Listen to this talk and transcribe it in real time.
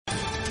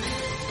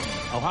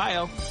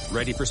Ohio,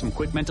 ready for some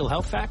quick mental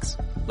health facts?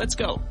 Let's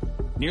go.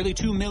 Nearly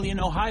 2 million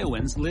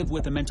Ohioans live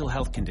with a mental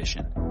health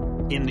condition.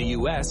 In the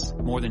U.S.,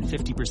 more than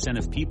 50%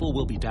 of people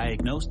will be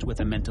diagnosed with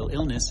a mental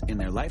illness in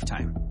their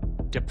lifetime.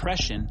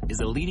 Depression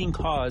is a leading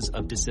cause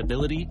of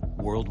disability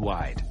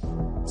worldwide.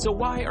 So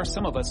why are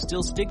some of us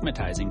still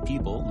stigmatizing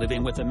people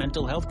living with a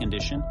mental health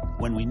condition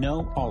when we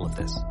know all of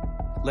this?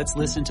 Let's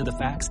listen to the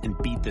facts and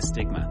beat the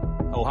stigma.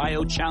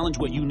 Ohio, challenge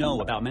what you know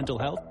about mental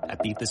health at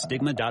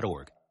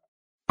beatthestigma.org.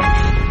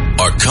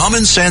 A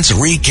common sense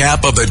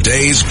recap of the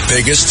day's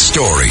biggest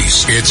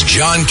stories. It's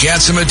John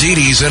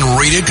Catsimatidis and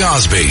Rita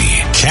Cosby.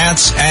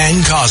 Katz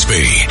and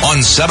Cosby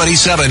on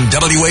 77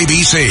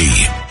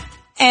 WABC.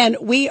 And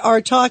we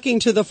are talking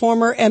to the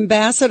former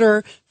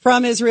ambassador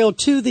from Israel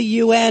to the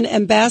UN,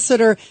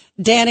 Ambassador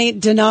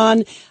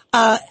Danon.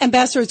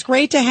 Ambassador, it's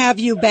great to have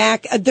you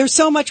back. There's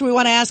so much we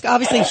want to ask.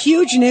 Obviously,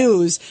 huge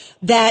news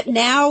that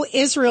now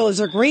Israel is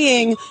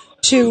agreeing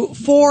to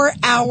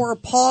 4-hour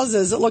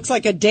pauses. It looks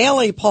like a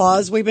daily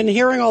pause. We've been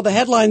hearing all the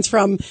headlines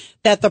from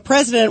that the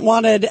president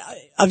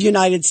of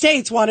United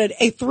States wanted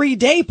a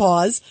 3-day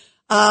pause.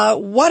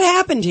 What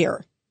happened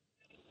here?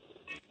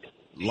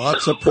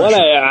 Lots of pressure.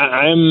 Well,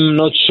 I'm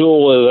not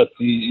sure that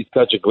it's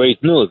such a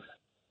great news.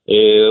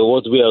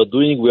 What we are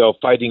doing, we are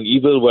fighting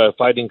evil, we are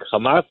fighting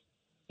Hamas.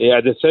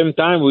 At the same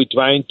time, we're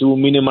trying to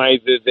minimize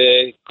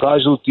the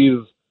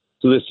casualties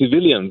to the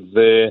civilians.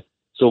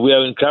 So we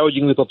are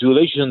encouraging the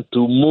population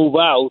to move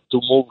out, to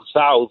move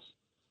south,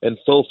 and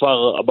so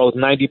far about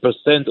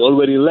 90%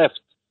 already left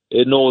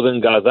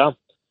northern Gaza.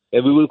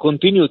 And we will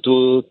continue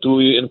to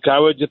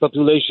encourage the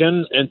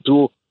population and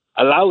to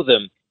allow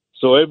them.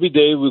 So every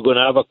day we're going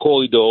to have a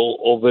corridor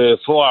of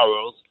 4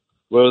 hours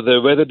where the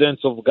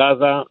residents of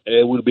Gaza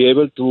will be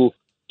able to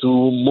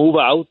move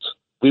out.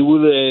 We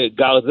will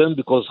guard them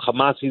because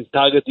Hamas is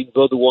targeting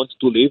those who want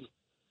to leave.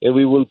 And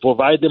we will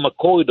provide them a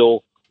corridor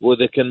where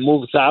they can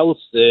move south,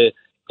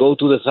 go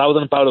to the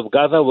southern part of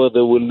Gaza where they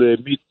will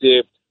meet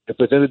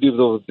representatives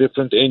of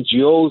different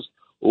NGOs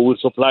who will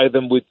supply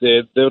them with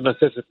their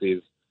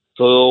necessities.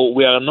 So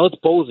we are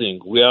not posing.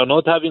 We are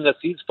not having a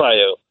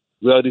ceasefire.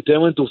 We are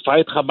determined to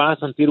fight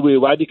Hamas until we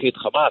eradicate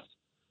Hamas.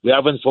 We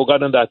haven't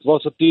forgotten the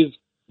atrocities.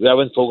 We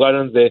haven't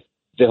forgotten the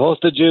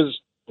hostages.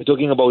 We're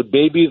talking about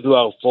babies who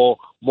are for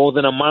more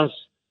than a month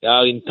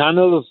are in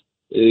tunnels,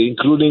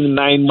 including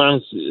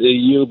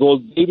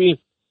 9-month-old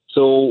baby.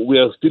 So we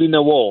are still in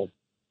a war.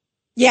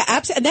 Yeah,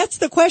 absolutely. And that's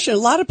the question. A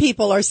lot of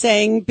people are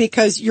saying,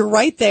 because you're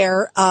right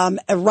there,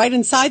 right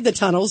inside the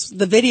tunnels.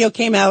 The video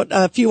came out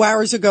a few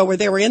hours ago where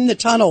they were in the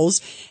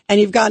tunnels, and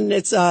you've gotten,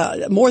 it's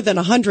more than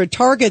 100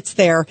 targets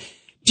there.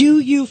 Do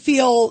you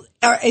feel,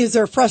 is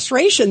there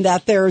frustration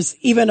that there's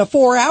even a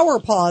 4-hour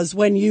pause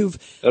when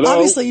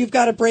obviously you've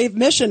got a brave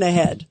mission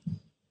ahead?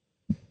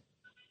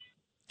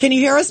 Can you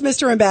hear us,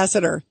 Mr.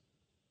 Ambassador?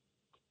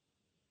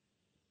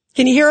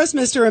 Can you hear us,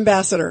 Mr.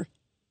 Ambassador?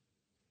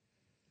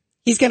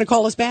 He's going to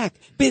call us back.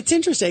 But it's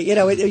interesting.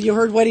 You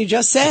heard what he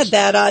just said,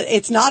 that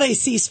it's not a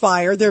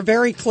ceasefire. They're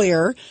very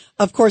clear.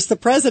 Of course, the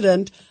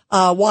president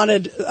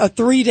wanted a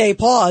 3-day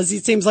pause.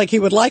 It seems like he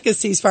would like a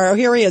ceasefire. Oh,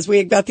 here he is.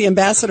 We got the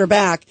ambassador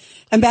back.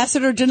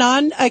 Ambassador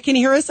Danon, can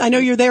you hear us? I know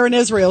you're there in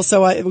Israel,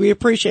 so we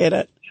appreciate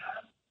it.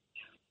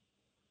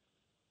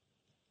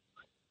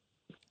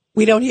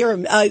 We don't hear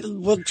him.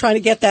 We're trying to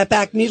get that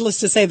back.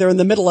 Needless to say, they're in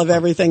the middle of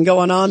everything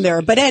going on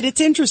there. But Ed,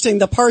 it's interesting,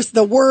 the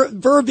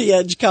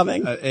verbiage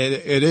coming.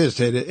 It is.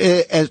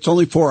 It's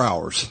only 4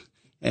 hours,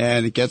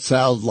 and it gets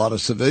out a lot of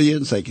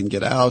civilians. They can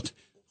get out.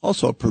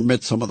 Also, it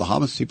permits some of the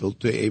Hamas people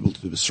to be able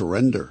to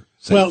surrender.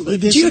 Well,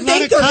 there's a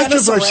lot of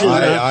controversy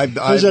around.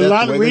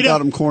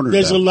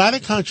 There's a lot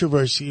of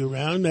controversy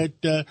around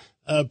that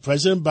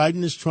President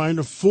Biden is trying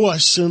to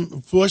force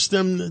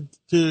them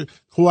to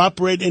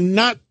cooperate and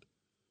not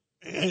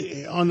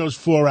on those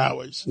 4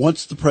 hours.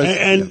 Once the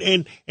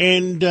president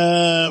and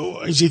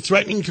is he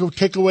threatening to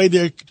take away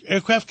their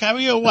aircraft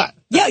carrier or what?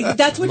 Yeah,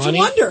 that's what you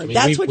wonder. I mean,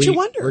 you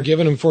wonder. We're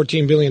giving them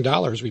 $14 billion.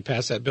 We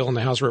passed that bill in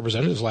the House of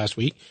Representatives last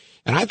week.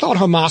 And I thought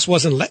Hamas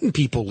wasn't letting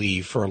people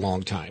leave for a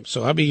long time.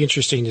 So that'd be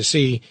interesting to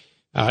see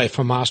if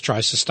Hamas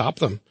tries to stop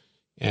them.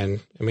 And,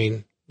 I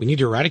mean, we need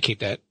to eradicate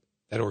that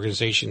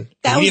organization.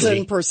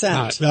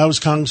 1,000%. That was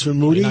Congressman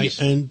Moody. Nice.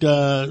 And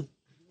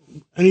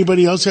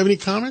anybody else have any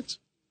comments?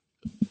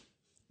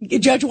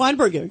 Judge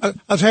Weinberger.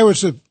 I'll tell you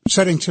what's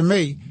upsetting to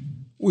me.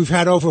 We've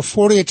had over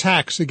 40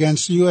 attacks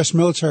against U.S.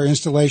 military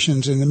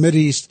installations in the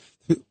Mideast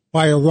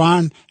by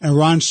Iran and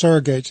Iran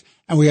surrogates,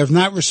 and we have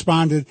not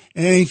responded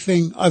in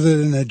anything other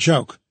than a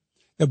joke.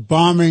 They're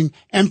bombing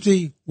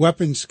empty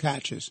weapons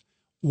caches.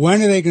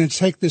 When are they going to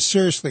take this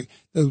seriously?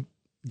 The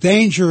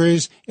danger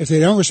is if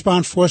they don't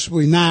respond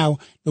forcibly now,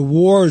 the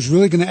war is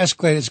really going to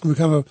escalate. It's going to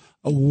become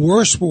a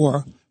worse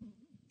war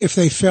if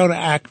they fail to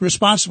act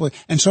responsibly.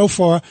 And so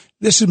far,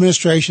 this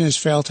administration has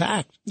failed to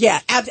act.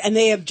 Yeah, and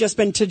they have just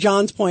been, to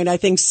John's point, I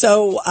think,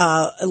 so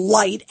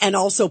light and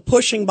also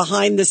pushing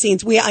behind the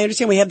scenes. I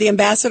understand we have the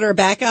ambassador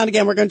back on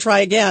again. We're going to try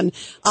again.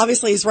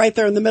 Obviously, he's right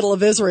there in the middle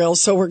of Israel,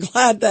 so we're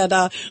glad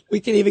that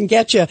we can even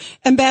get you.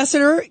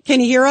 Ambassador,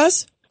 can you hear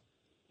us?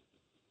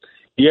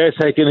 Yes,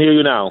 I can hear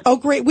you now. Oh,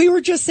 great. We were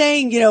just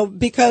saying,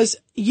 because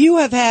you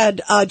have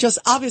had just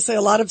obviously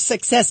a lot of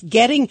success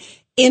getting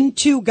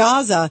into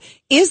Gaza.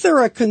 Is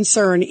there a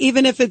concern,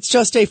 even if it's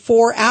just a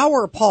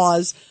 4-hour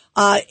pause?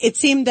 It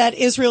seemed that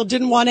Israel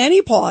didn't want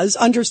any pause,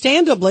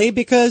 understandably,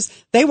 because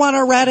they want to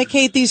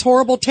eradicate these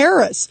horrible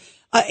terrorists.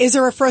 Is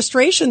there a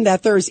frustration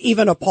that there's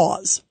even a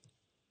pause?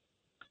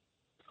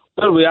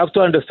 Well, we have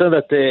to understand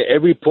that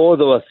every pause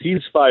or a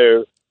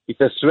ceasefire is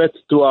a threat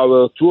to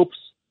our troops.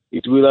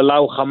 It will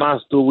allow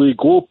Hamas to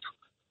regroup,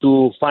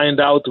 to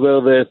find out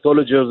where the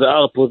soldiers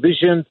are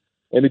positioned,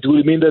 and it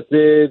will mean that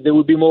there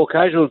will be more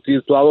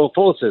casualties to our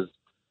forces.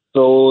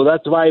 So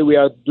that's why we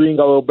are doing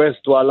our best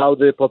to allow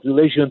the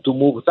population to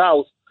move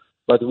south,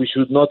 but we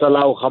should not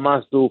allow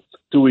Hamas to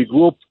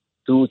regroup,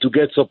 to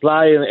get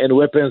supply and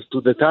weapons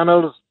to the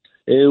tunnels.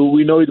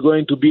 We know it's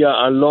going to be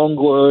a long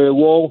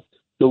war,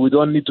 so we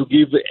don't need to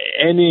give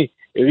any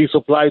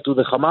resupply to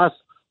the Hamas.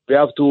 We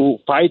have to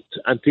fight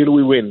until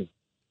we win.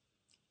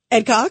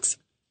 Ed Cox?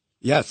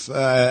 Yes.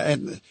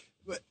 And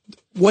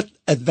what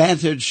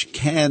advantage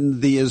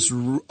can the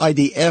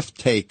IDF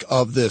take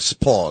of this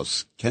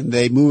pause? Can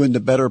they move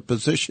into better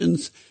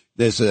positions?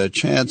 There's a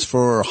chance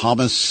for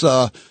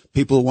Hamas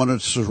people who want to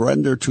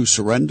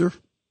surrender?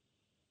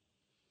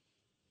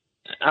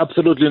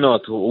 Absolutely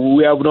not.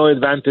 We have no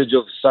advantage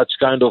of such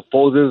kind of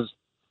pauses.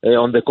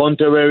 On the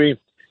contrary,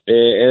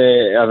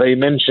 as I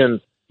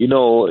mentioned,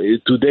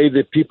 today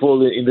the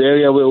people in the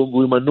area where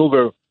we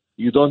maneuver,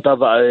 you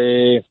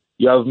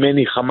have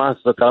many Hamas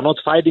that are not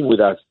fighting with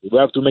us. We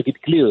have to make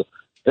it clear.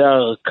 They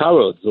are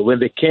cowards. When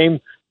they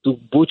came to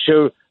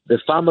butcher the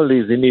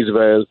families in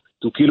Israel,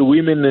 to kill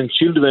women and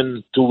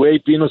children, to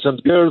rape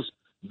innocent girls,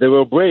 they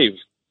were brave.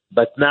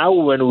 But now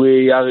when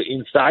we are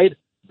inside,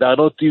 they are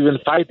not even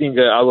fighting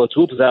our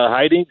troops. They are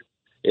hiding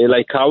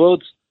like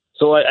cowards.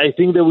 So I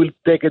think they will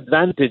take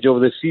advantage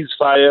of the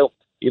ceasefire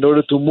in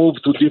order to move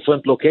to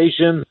different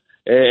locations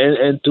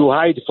and to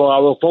hide for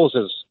our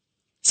forces.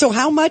 So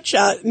how much,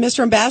 Mr.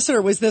 Ambassador,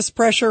 was this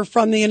pressure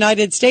from the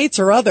United States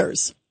or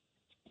others?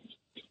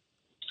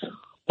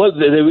 Well,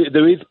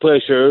 there is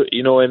pressure,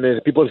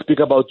 and people speak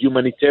about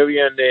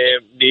humanitarian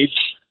needs,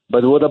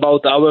 but what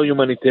about our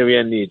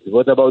humanitarian needs?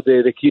 What about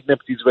the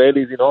kidnapped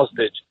Israelis in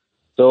hostage?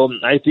 So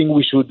I think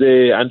we should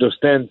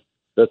understand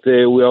that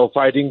we are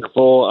fighting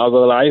for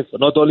our life,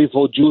 not only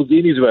for Jews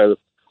in Israel.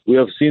 We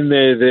have seen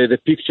the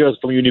pictures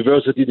from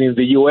universities in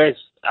the U.S.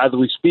 as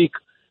we speak,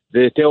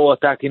 the terror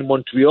attack in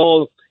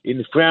Montreal,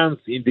 in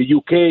France, in the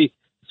UK.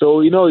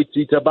 So,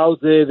 it's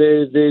about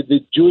the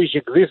Jewish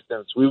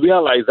existence. We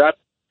realize that,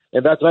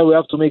 and that's why we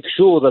have to make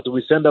sure that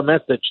we send a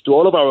message to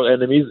all of our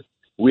enemies.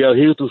 We are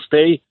here to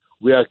stay.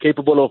 We are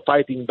capable of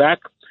fighting back,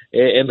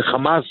 and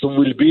Hamas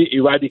will be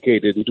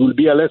eradicated. It will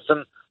be a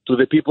lesson to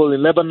the people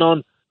in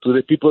Lebanon, to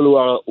the people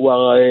who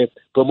are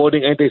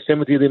promoting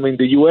anti-Semitism in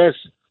the U.S.,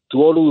 to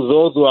all of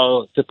those who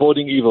are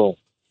supporting evil.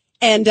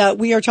 And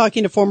we are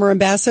talking to former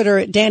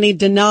Ambassador Danny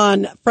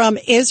Danon from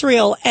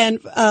Israel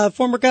and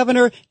former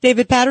Governor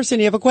David Patterson.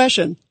 You have a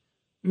question?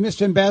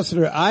 Mr.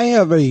 Ambassador, I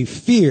have a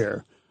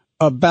fear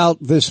about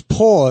this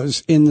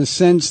pause in the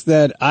sense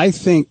that I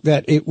think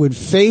that it would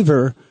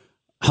favor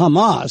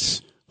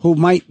Hamas, who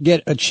might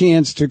get a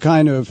chance to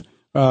kind of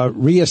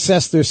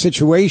reassess their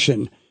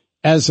situation,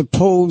 as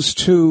opposed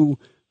to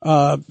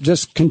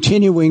just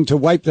continuing to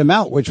wipe them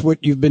out, which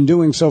what you've been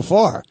doing so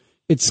far.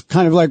 It's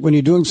kind of like when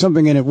you're doing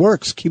something and it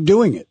works, keep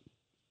doing it.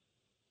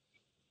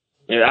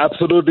 Yeah,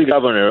 absolutely,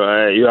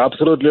 Governor. You're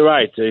absolutely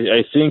right.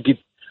 I think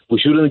we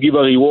shouldn't give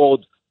a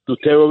reward to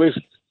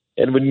terrorists.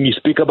 And when you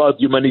speak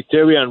about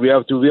humanitarian, we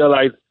have to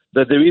realize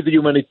that there is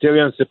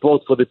humanitarian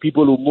support for the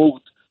people who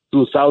moved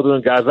to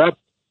southern Gaza.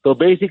 So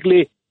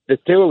basically, the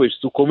terrorists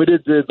who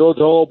committed those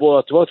horrible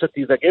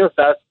atrocities against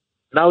us,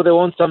 now they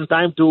want some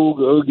time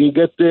to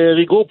get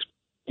regrouped.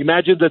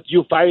 Imagine that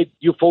you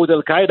fought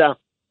Al-Qaeda,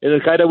 and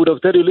Al-Qaeda would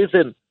have told you,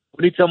 listen,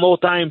 we need some more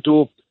time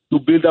to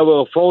build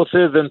our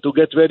forces and to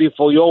get ready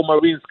for your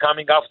Marines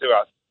coming after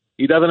us.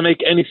 It doesn't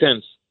make any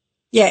sense.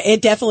 Yeah,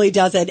 it definitely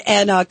doesn't.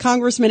 And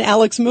Congressman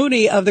Alex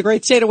Mooney of the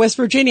great state of West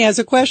Virginia has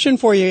a question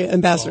for you,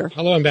 Ambassador. Oh,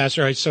 hello,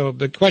 Ambassador. So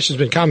the question's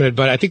been commented,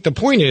 but I think the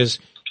point is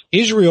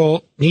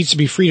Israel needs to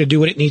be free to do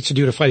what it needs to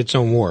do to fight its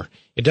own war.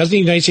 It doesn't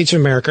need the United States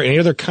of America or any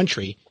other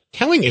country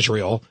telling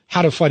Israel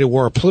how to fight a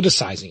war,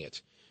 politicizing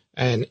it.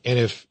 And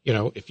if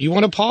you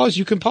want to pause,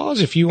 you can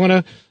pause. If you want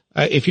to,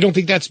 if you don't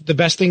think that's the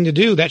best thing to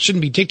do, that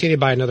shouldn't be dictated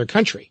by another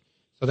country.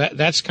 So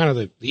that's kind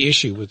of the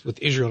issue with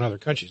Israel and other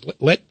countries.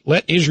 Let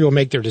Israel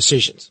make their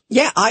decisions.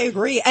 Yeah, I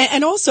agree.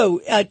 And also,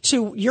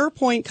 to your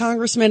point,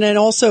 Congressman, and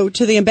also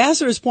to the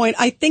ambassador's point,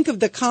 I think of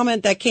the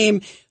comment that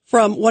came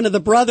from one of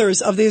the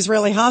brothers of the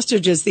Israeli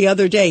hostages the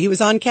other day. He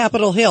was on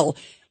Capitol Hill.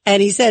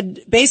 And he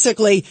said,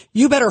 basically,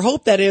 you better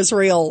hope that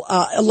Israel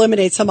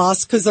eliminates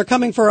Hamas because they're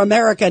coming for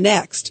America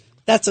next.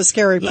 That's a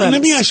scary premise.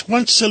 Let me ask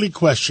one silly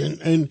question.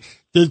 And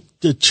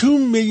the 2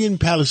 million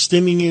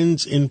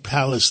Palestinians in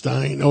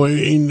Palestine or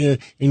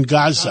in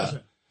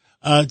Gaza,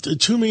 the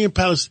 2 million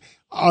Palestinians,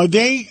 are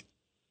they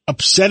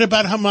upset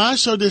about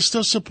Hamas or they're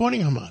still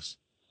supporting Hamas?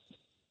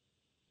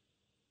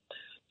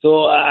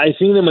 So I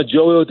think the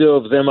majority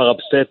of them are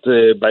upset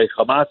by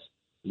Hamas.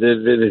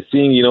 They're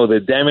seeing, the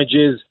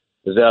damages.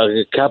 They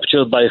are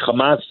captured by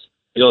Hamas.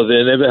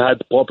 They never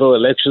had proper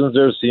elections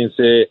there since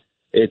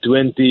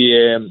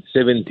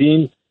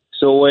 2017.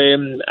 So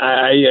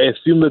I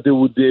assume that they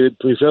would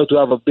prefer to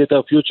have a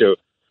better future.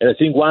 And I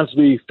think once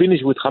we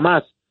finish with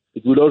Hamas,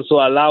 it will also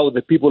allow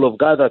the people of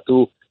Gaza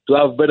to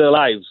have better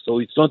lives. So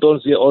it's not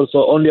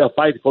only a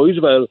fight for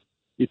Israel,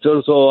 it's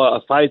also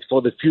a fight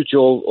for the future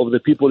of the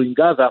people in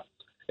Gaza.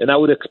 And I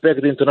would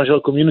expect the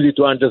international community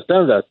to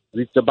understand that.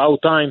 It's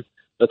about time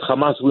that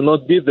Hamas will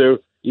not be there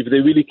if they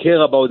really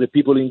care about the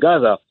people in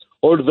Gaza.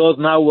 All those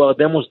now who are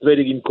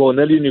demonstrating in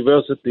Cornell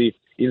University,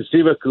 in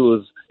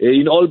Syracuse,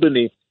 in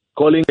Albany,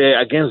 calling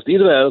against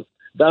Israel,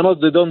 they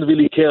don't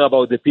really care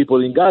about the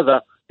people in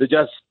Gaza. They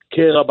just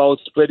care about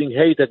spreading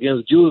hate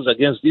against Jews,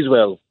 against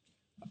Israel.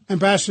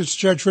 Ambassador, it's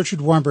Judge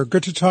Richard Weinberg.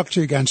 Good to talk to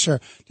you again, sir.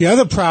 The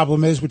other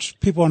problem is, which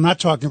people are not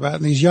talking about,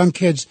 and these young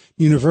kids,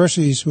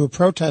 universities who are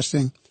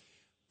protesting,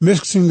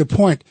 missing the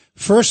point.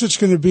 First, it's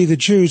going to be the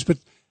Jews, but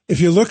if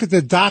you look at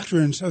the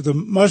doctrines of the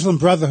Muslim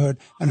Brotherhood,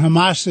 and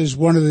Hamas is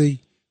one of the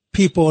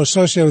people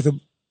associated with the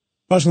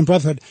Muslim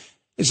Brotherhood,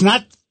 it's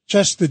not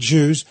just the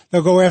Jews.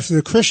 They'll go after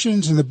the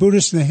Christians and the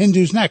Buddhists and the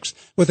Hindus next.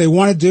 What they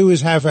want to do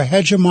is have a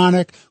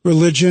hegemonic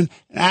religion,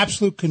 and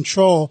absolute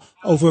control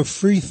over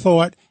free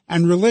thought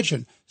and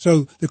religion.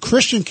 So the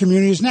Christian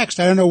community is next.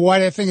 I don't know why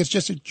they think it's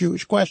just a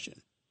Jewish question.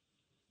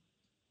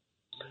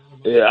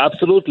 Yeah,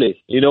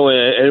 absolutely. And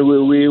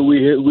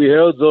we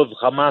heard of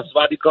Hamas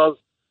radicals,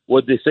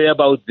 what they say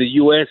about the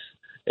U.S.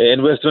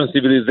 and Western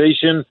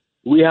civilization.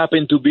 We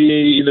happen to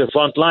be in the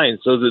front line.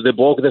 So they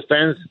broke the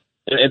fence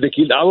and they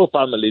killed our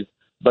families.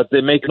 But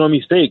they make no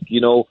mistake.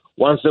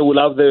 Once they will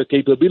have their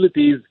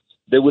capabilities,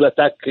 they will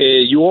attack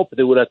Europe,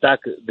 they will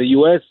attack the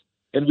U.S.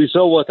 And we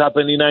saw what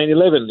happened in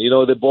 9/11.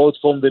 They brought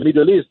from the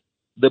Middle East,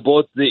 they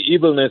brought the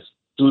evilness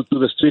to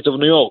the streets of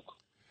New York.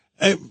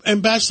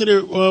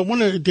 Ambassador,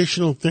 one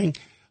additional thing.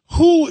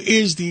 Who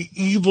is the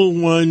evil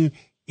one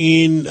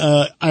in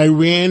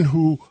Iran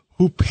who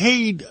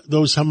paid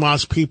those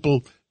Hamas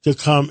people to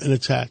come and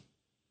attack?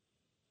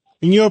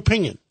 In your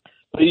opinion?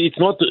 It's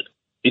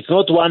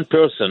not one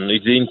person.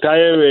 It's the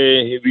entire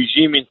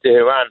regime in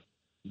Tehran.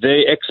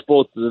 They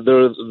export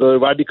the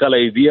radical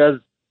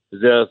ideas.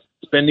 They're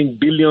spending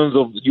billions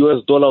of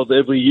US dollars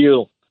every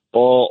year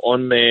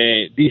on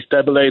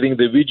destabilizing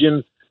the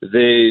region.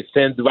 They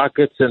send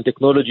rockets and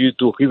technology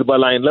to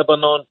Hezbollah in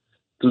Lebanon,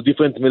 to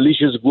different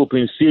militias groups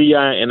in Syria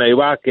and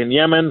Iraq and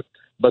Yemen,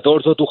 but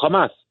also to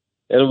Hamas.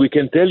 And we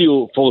can tell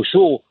you for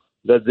sure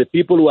that the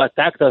people who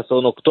attacked us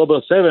on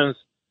October 7th,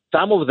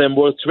 some of them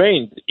were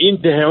trained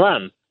in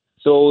Tehran.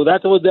 So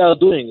that's what they are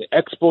doing,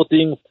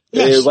 exporting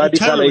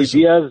radical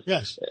ideas.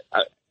 Yes.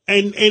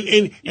 And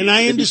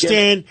I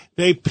understand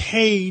they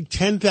paid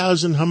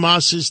 10,000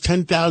 Hamases,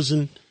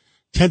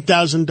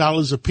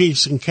 $10,000 a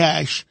piece in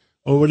cash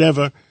or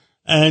whatever.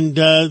 And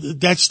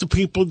that's the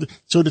people.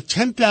 So the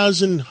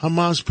 10,000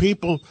 Hamas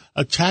people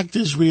attacked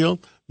Israel,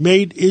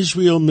 made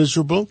Israel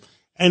miserable,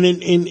 and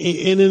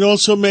it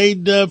also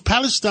made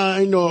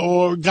Palestine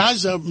or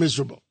Gaza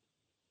miserable.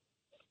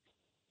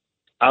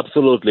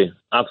 Absolutely.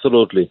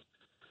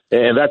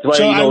 And that's why,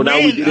 now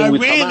we're dealing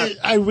with Hamas.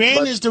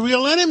 Iran is the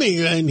real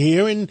enemy in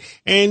here,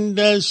 and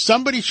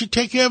somebody should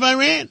take care of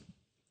Iran.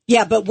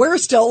 Yeah, but we're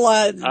still,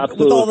 with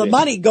all the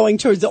money going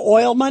towards the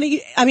oil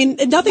money. I mean,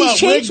 nothing's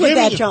changed with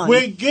that, John.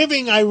 We're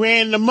giving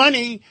Iran the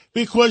money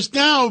because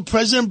now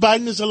President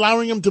Biden is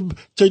allowing them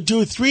to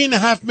do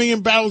 3.5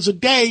 million barrels a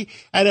day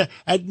at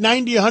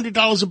 $90,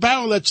 $100 a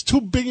barrel. That's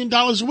 $2 billion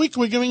a week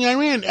we're giving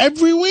Iran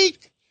every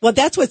week. Well,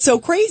 that's what's so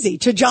crazy.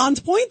 To John's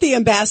point, the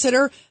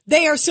ambassador,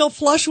 they are still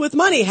flush with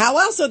money. How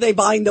else are they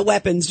buying the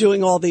weapons,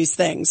 doing all these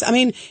things? I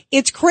mean,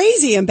 it's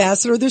crazy,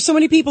 Ambassador. There's so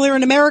many people here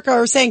in America who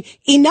are saying,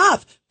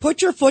 enough,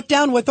 put your foot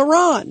down with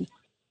Iran.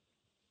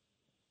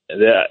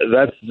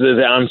 That's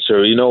the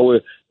answer.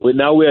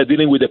 Now we are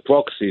dealing with the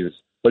proxies,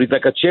 but it's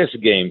like a chess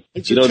game.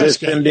 They're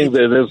sending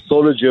their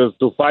soldiers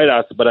to fight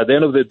us, but at the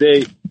end of the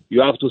day,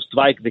 you have to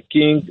strike the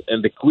king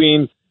and the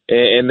queen.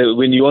 And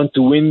when you want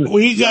to win,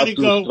 you have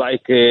to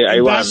strike Iran.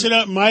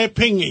 Ambassador, my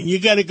opinion, you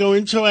got to go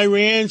into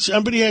Iran.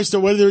 Somebody has to,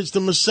 whether it's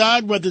the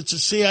Mossad, whether it's the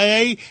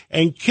CIA,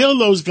 and kill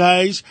those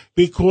guys,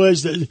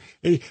 because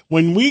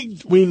when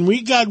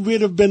we got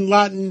rid of bin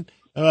Laden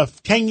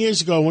 10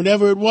 years ago,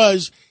 whenever it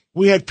was,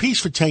 we had peace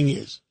for 10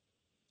 years.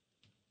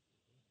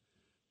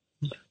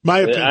 My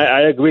opinion.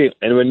 I agree.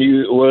 And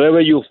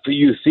wherever you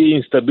see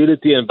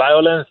instability and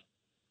violence,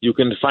 you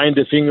can find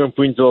the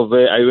fingerprints of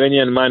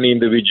Iranian money in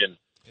the region.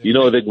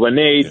 The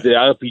grenades, the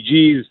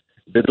RPGs,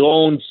 the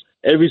drones,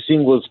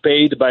 everything was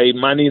paid by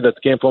money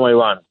that came from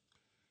Iran.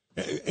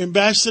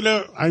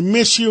 Ambassador, I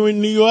miss you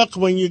in New York.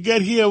 When you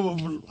get here,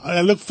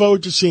 I look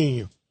forward to seeing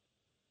you.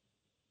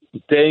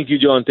 Thank you,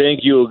 John.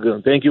 Thank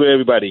you. Thank you,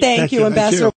 everybody. Thank you, Ambassador.